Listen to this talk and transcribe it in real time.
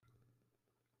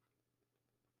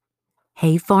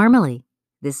Hey, Farmily.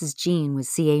 This is Jean with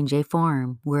CA&J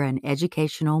Farm. We're an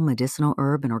educational, medicinal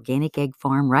herb and organic egg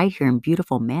farm right here in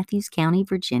beautiful Matthews County,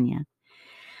 Virginia.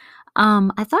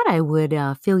 I thought I would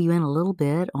fill you in a little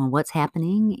bit on what's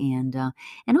happening and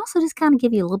also just kind of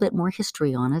give you a little bit more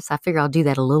history on us. I figure I'll do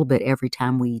that a little bit every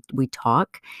time we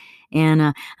talk.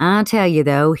 And I'll tell you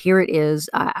though, here it is.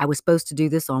 I was supposed to do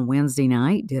this on Wednesday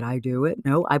night. Did I do it?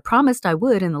 No, I promised I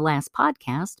would in the last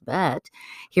podcast, but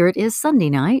here it is Sunday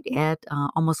night at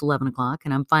almost 11 o'clock,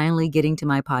 and I'm finally getting to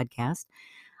my podcast.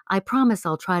 I promise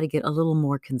I'll try to get a little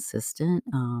more consistent.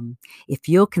 If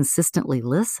you'll consistently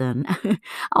listen,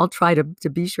 I'll try to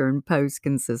be sure and post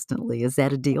consistently. Is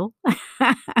that a deal?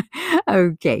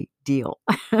 Okay, deal.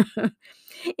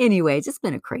 Anyway, it's just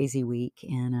been a crazy week,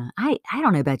 and I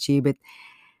don't know about you, but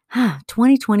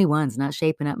 2021 is not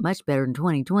shaping up much better than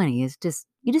 2020. It's just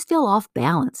you just feel off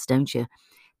balance, don't you?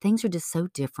 Things are just so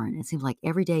different. It seems like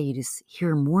every day you just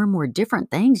hear more and more different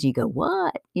things. You go,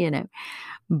 what?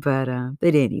 But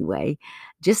anyway,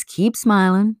 just keep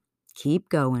smiling, keep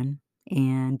going,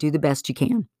 and do the best you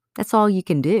can. That's all you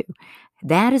can do.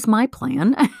 That is my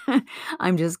plan.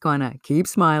 I'm just gonna keep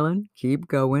smiling, keep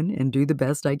going, and do the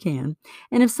best I can.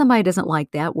 And if somebody doesn't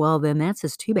like that, well, then that's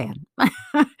just too bad.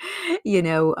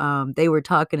 They were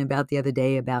talking about the other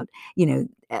day about,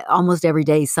 almost every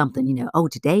day is something, oh,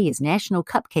 today is National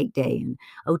Cupcake Day, and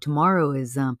oh, tomorrow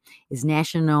is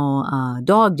National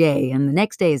Dog Day, and the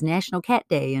next day is National Cat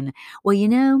Day. And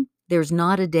well, there's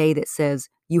not a day that says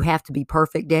you have to be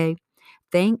perfect day.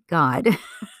 Thank God,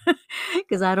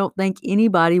 because I don't think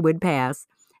anybody would pass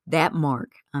that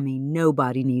mark. I mean,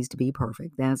 nobody needs to be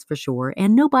perfect, that's for sure.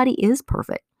 And nobody is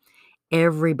perfect.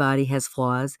 Everybody has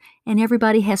flaws, and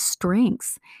everybody has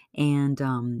strengths and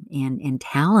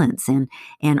talents,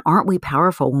 and aren't we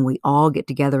powerful when we all get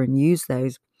together and use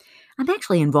those? I'm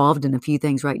actually involved in a few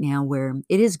things right now where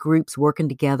it is groups working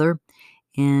together,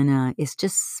 and it's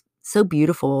just so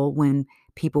beautiful when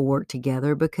people work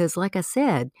together because, like I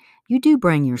said, you do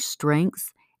bring your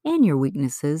strengths and your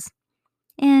weaknesses.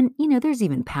 And, there's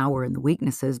even power in the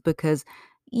weaknesses because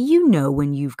you know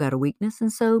when you've got a weakness.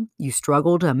 And so you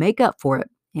struggle to make up for it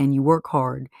and you work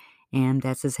hard. And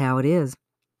that's just how it is.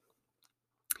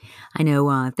 I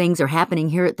know things are happening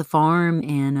here at the farm,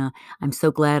 and I'm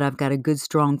so glad I've got a good,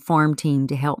 strong farm team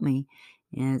to help me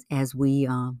as we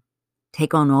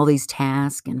take on all these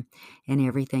tasks and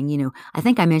everything. I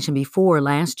think I mentioned before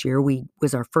last year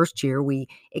was our first year we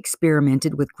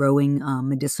experimented with growing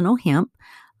medicinal hemp,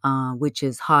 which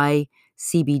is high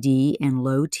CBD and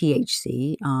low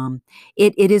THC.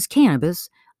 It is cannabis.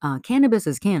 Cannabis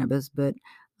is cannabis, but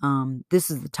this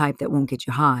is the type that won't get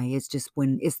you high. It's just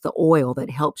when it's the oil that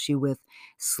helps you with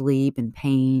sleep and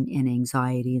pain and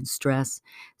anxiety and stress.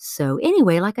 So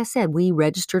anyway, like I said, we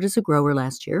registered as a grower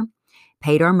last year,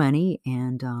 paid our money,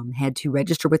 and had to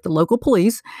register with the local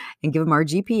police and give them our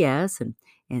GPS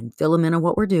and fill them in on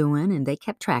what we're doing. And they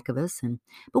kept track of us.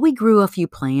 But we grew a few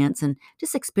plants and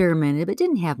just experimented, but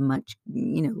didn't have much,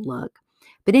 luck.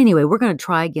 But anyway, we're going to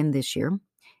try again this year.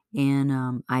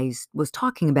 And was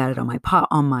talking about it on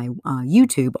my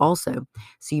YouTube also,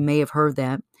 so you may have heard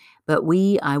that. But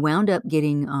I wound up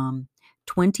getting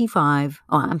 25.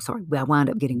 Oh, I'm sorry. I wound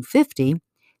up getting 50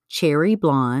 cherry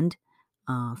blonde,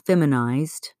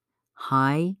 feminized,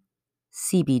 high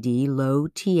CBD, low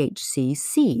THC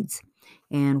seeds,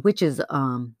 and which is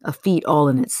a feat all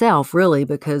in itself, really,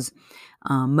 because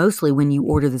mostly when you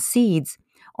order the seeds,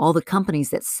 all the companies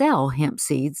that sell hemp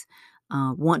seeds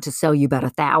want to sell you about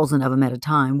 1,000 of them at a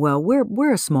time. Well,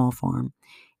 we're a small farm,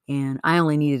 and I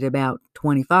only needed about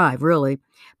 25, really.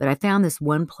 But I found this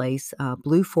one place,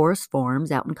 Blue Forest Farms,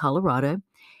 out in Colorado,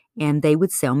 and they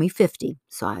would sell me 50.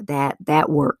 So that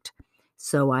worked.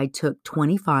 So I took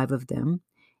 25 of them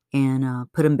and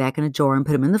put them back in a jar and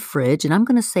put them in the fridge. And I'm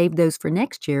going to save those for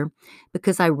next year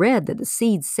because I read that the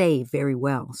seeds save very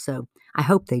well. So I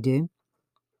hope they do.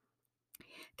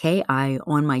 Okay,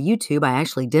 on my YouTube, I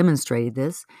actually demonstrated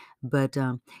this, but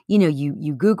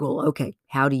you Google, okay,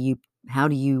 how do you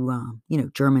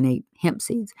germinate hemp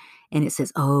seeds, and it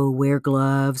says, oh, wear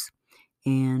gloves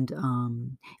and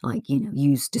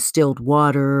use distilled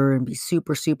water and be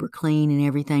super super clean and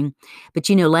everything. But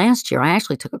last year I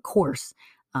actually took a course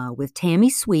with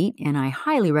Tammy Sweet, and I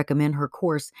highly recommend her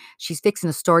course. She's fixing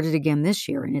to start it again this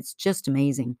year, and it's just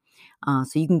amazing.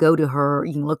 So you can go to her,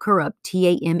 you can look her up,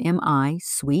 Tammi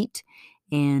Sweet,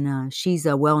 and she's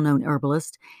a well-known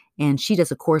herbalist, and she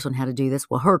does a course on how to do this.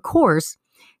 Well, her course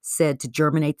said to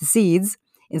germinate the seeds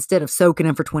instead of soaking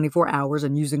them for 24 hours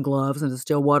and using gloves and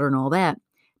distilled water and all that.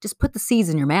 Just put the seeds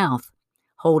in your mouth,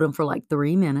 hold them for like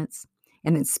 3 minutes,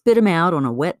 and then spit them out on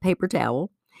a wet paper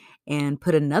towel. and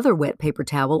put another wet paper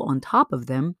towel on top of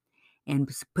them and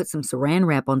put some saran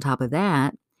wrap on top of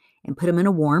that and put them in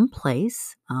a warm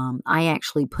place. I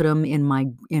actually put them in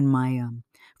my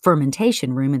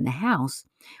fermentation room in the house.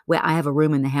 Well, I have a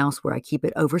room in the house where I keep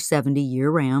it over 70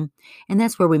 year round, and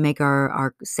that's where we make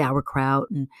our sauerkraut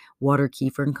and water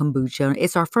kefir and kombucha.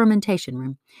 It's our fermentation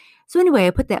room. So anyway, I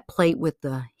put that plate with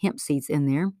the hemp seeds in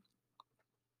there,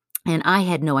 and I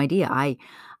had no idea.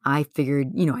 I figured,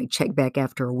 I check back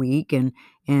after a week, and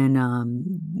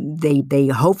they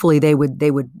hopefully they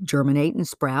would germinate and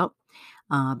sprout.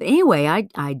 But anyway,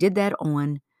 I did that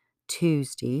on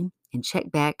Tuesday and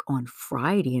checked back on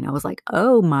Friday, and I was like,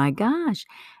 oh my gosh,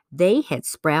 they had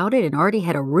sprouted and already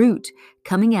had a root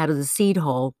coming out of the seed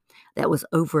hole that was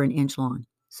over an inch long.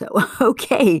 So,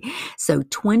 okay, so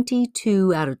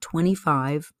 22 out of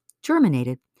 25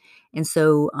 germinated. And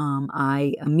so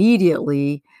I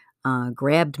immediately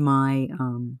grabbed my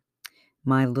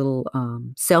little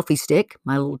selfie stick,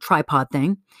 my little tripod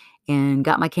thing, and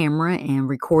got my camera and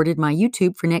recorded my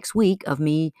YouTube for next week of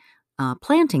me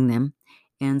planting them.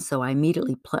 And so I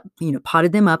immediately,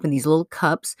 potted them up in these little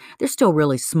cups. They're still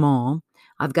really small.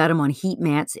 I've got them on heat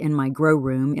mats in my grow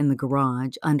room in the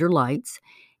garage under lights,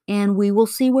 and we will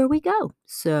see where we go.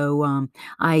 So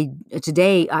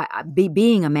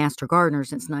being a master gardener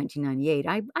since 1998,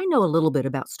 I know a little bit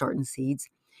about starting seeds.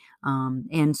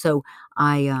 And so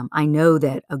I know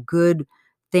that a good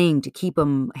thing to keep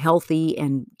them healthy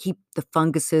and keep the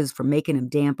funguses from making them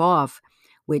damp off,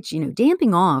 which,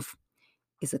 damping off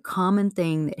is a common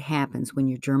thing that happens when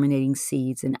you're germinating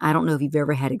seeds. And I don't know if you've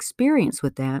ever had experience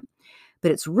with that,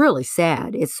 but it's really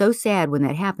sad. It's so sad when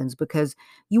that happens because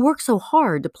you work so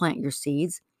hard to plant your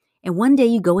seeds. And one day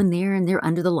you go in there and they're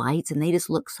under the lights and they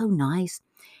just look so nice.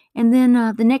 And then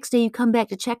the next day you come back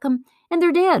to check them and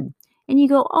they're dead. And you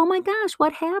go, oh my gosh,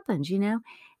 what happened,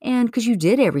 And because you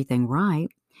did everything right.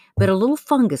 But a little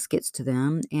fungus gets to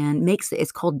them and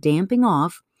it's called damping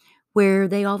off, where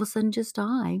they all of a sudden just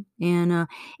die. And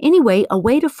anyway, a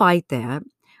way to fight that,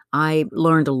 I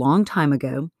learned a long time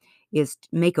ago, is to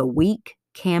make a weak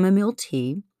chamomile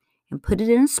tea and put it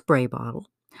in a spray bottle.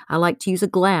 I like to use a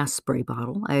glass spray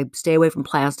bottle. I stay away from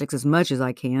plastics as much as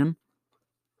I can.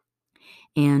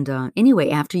 And anyway,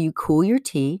 after you cool your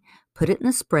tea, put it in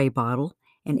a spray bottle,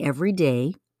 and every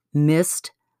day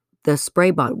mist the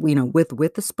spray bottle,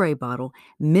 with the spray bottle,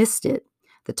 mist it,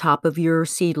 the top of your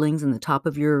seedlings and the top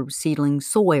of your seedling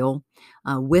soil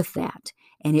with that.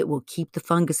 And it will keep the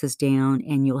funguses down,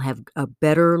 and you'll have a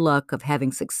better luck of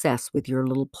having success with your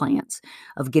little plants,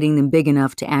 of getting them big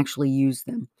enough to actually use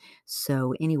them.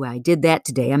 So anyway, I did that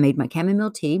today. I made my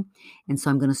chamomile tea, and so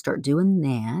I'm going to start doing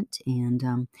that. And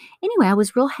anyway, I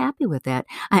was real happy with that.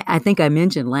 I think I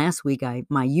mentioned last week,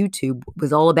 my YouTube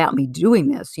was all about me doing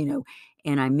this,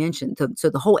 and I mentioned,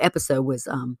 so the whole episode was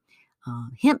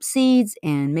hemp seeds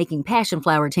and making passion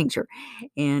flower tincture.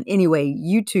 And anyway,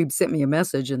 YouTube sent me a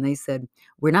message and they said,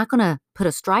 we're not going to put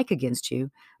a strike against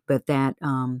you, but that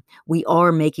we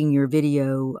are making your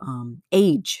video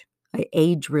age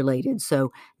related.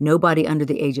 So nobody under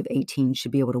the age of 18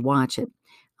 should be able to watch it.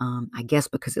 I guess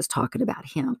because it's talking about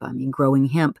hemp. I mean, growing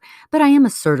hemp. But I am a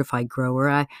certified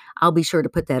grower. I'll be sure to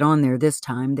put that on there this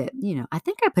time. That I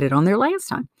think I put it on there last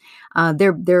time.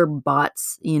 Their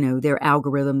bots, their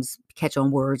algorithms catch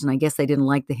on words, and I guess they didn't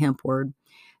like the hemp word.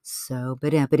 So,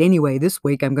 but anyway, this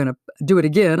week I'm going to do it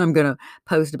again. I'm going to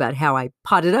post about how I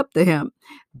potted up the hemp.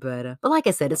 But like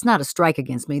I said, it's not a strike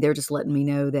against me. They're just letting me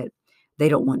know that they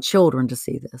don't want children to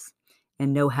see this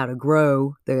and know how to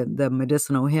grow the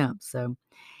medicinal hemp. So.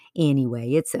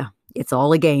 Anyway, it's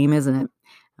all a game, isn't it?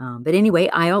 But anyway,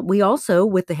 we also,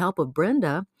 with the help of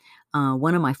Brenda,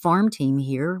 one of my farm team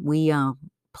here, we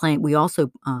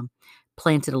also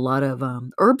planted a lot of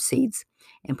herb seeds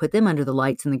and put them under the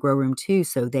lights in the grow room too.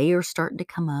 So they are starting to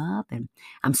come up, and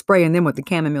I'm spraying them with the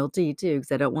chamomile tea too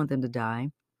because I don't want them to die.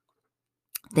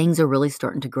 Things are really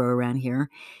starting to grow around here.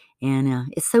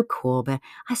 And it's so cool, but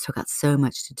I still got so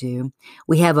much to do.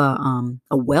 We have a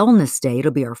wellness day.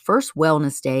 It'll be our first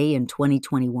wellness day in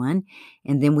 2021.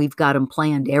 And then we've got them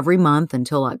planned every month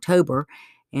until October.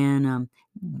 And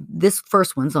this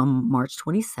first one's on March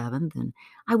 27th. And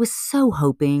I was so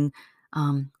hoping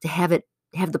to have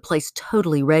the place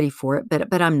totally ready for it,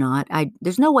 but I'm not.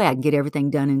 There's no way I can get everything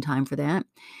done in time for that.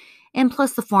 And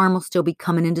plus, the farm will still be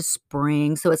coming into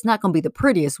spring, so it's not going to be the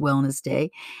prettiest wellness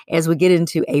day. As we get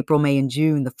into April, May, and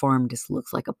June, the farm just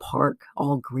looks like a park,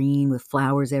 all green with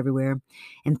flowers everywhere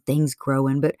and things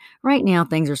growing. But right now,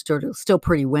 things are still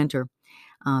pretty winter.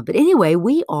 But anyway,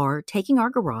 we are taking our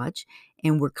garage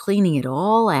and we're cleaning it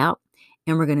all out,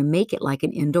 and we're going to make it like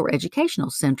an indoor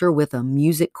educational center with a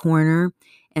music corner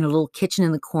and a little kitchen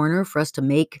in the corner for us to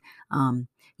make,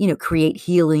 create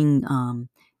healing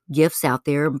gifts out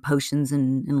there, and potions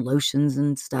and lotions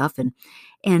and stuff.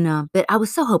 But I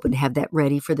was so hoping to have that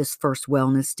ready for this first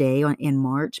wellness day in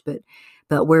March, but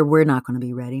we're not going to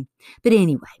be ready. But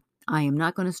anyway, I am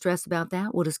not going to stress about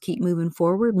that. We'll just keep moving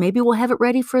forward. Maybe we'll have it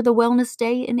ready for the wellness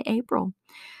day in April.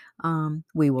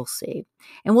 We will see.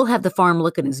 And we'll have the farm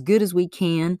looking as good as we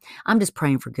can. I'm just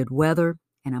praying for good weather,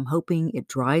 and I'm hoping it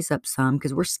dries up some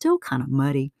because we're still kind of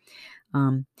muddy.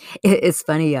 Um, it's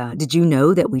funny. Did you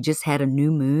know that we just had a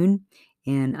new moon?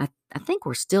 And I think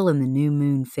we're still in the new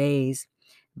moon phase.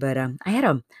 But I had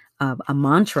a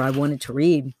mantra I wanted to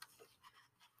read.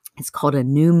 It's called a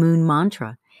new moon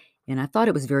mantra. And I thought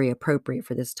it was very appropriate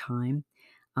for this time.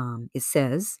 It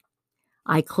says,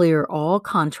 I clear all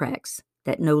contracts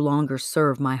that no longer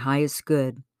serve my highest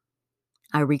good.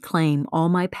 I reclaim all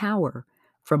my power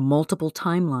from multiple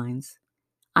timelines.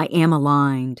 I am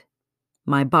aligned.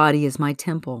 My body is my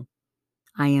temple.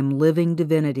 I am living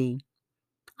divinity.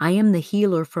 I am the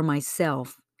healer for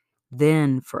myself,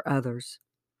 then for others.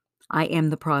 I am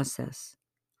the process.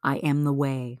 I am the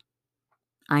way.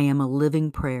 I am a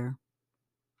living prayer.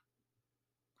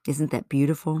 Isn't that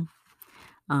beautiful?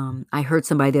 I heard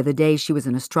somebody the other day, she was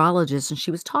an astrologist, and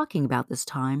she was talking about this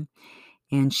time.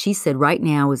 And she said right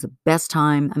now is the best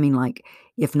time. I mean, like,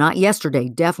 if not yesterday,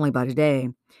 definitely by today,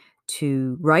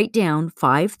 to write down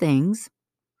 5 things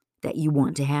that you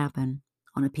want to happen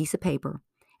on a piece of paper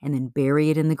and then bury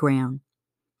it in the ground.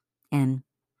 And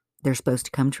they're supposed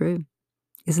to come true.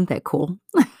 Isn't that cool?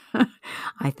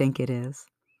 I think it is.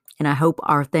 And I hope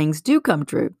our things do come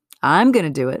true. I'm going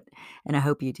to do it. And I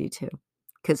hope you do too.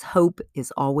 Because hope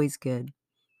is always good.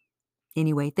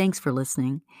 Anyway, thanks for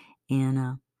listening.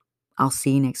 And I'll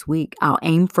see you next week. I'll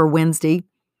aim for Wednesday.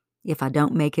 If I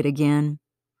don't make it again,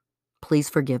 please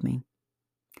forgive me.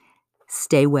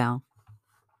 Stay well.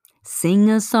 Sing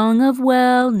a song of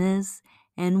wellness,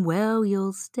 and well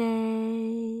you'll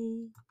stay.